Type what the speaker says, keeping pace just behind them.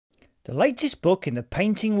The latest book in the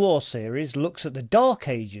Painting War series looks at the Dark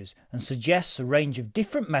Ages and suggests a range of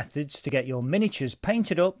different methods to get your miniatures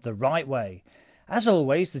painted up the right way. As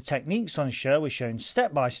always, the techniques on show are shown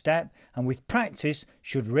step by step and with practice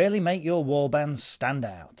should really make your warbands stand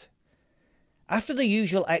out. After the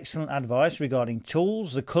usual excellent advice regarding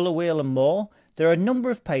tools, the colour wheel and more, there are a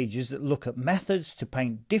number of pages that look at methods to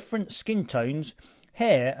paint different skin tones,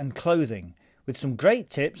 hair and clothing, with some great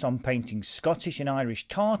tips on painting Scottish and Irish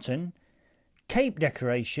tartan, cape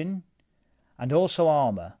decoration and also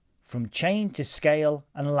armour, from chain to scale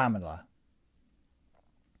and lamella.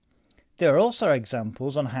 There are also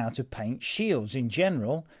examples on how to paint shields in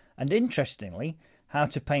general and, interestingly, how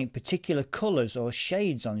to paint particular colours or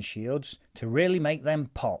shades on shields to really make them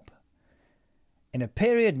pop. In a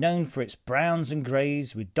period known for its browns and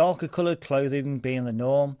greys, with darker coloured clothing being the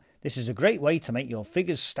norm, this is a great way to make your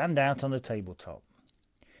figures stand out on the tabletop.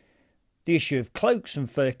 The issue of cloaks and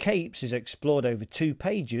fur capes is explored over 2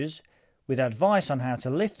 pages, with advice on how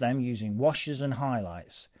to lift them using washes and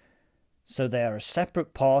highlights, so they are a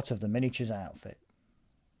separate part of the miniatures outfit.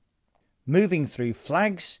 Moving through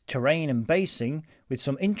flags, terrain and basing, with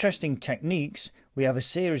some interesting techniques, we have a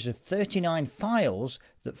series of 39 files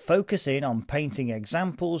that focus in on painting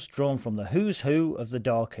examples drawn from the who's who of the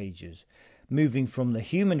Dark Ages, moving from the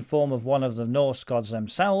human form of one of the Norse gods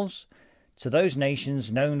themselves to those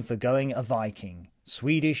nations known for going a Viking,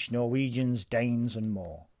 Swedish, Norwegians, Danes and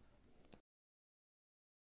more.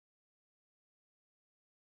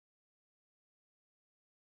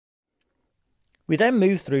 We then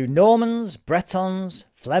move through Normans, Bretons,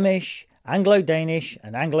 Flemish, Anglo-Danish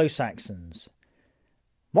and Anglo-Saxons.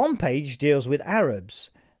 One page deals with Arabs,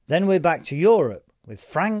 then we're back to Europe with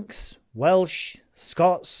Franks, Welsh,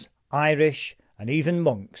 Scots, Irish and even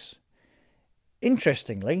monks.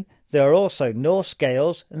 Interestingly, there are also Norse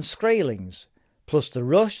Gaels and Skraelings, plus the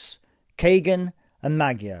Rus, Kagan and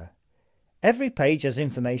Magyar. Every page has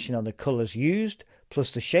information on the colours used,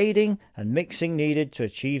 plus the shading and mixing needed to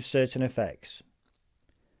achieve certain effects.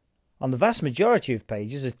 On the vast majority of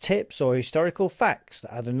pages are tips or historical facts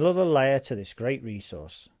that add another layer to this great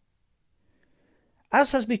resource.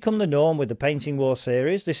 As has become the norm with the Painting War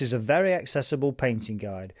series, this is a very accessible painting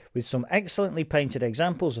guide with some excellently painted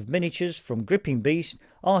examples of miniatures from Gripping Beast,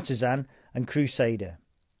 Artisan and Crusader.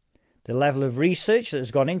 The level of research that has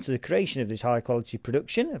gone into the creation of this high quality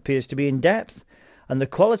production appears to be in depth, and the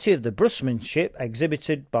quality of the brushmanship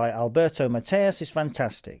exhibited by Alberto Mateus is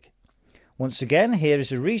fantastic. Once again, here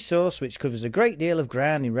is a resource which covers a great deal of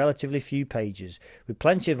ground in relatively few pages, with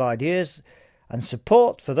plenty of ideas and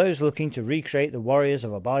support for those looking to recreate the warriors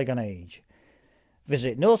of a bygone age.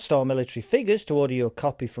 Visit North Star Military Figures to order your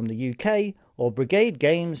copy from the UK or Brigade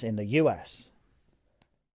Games in the US.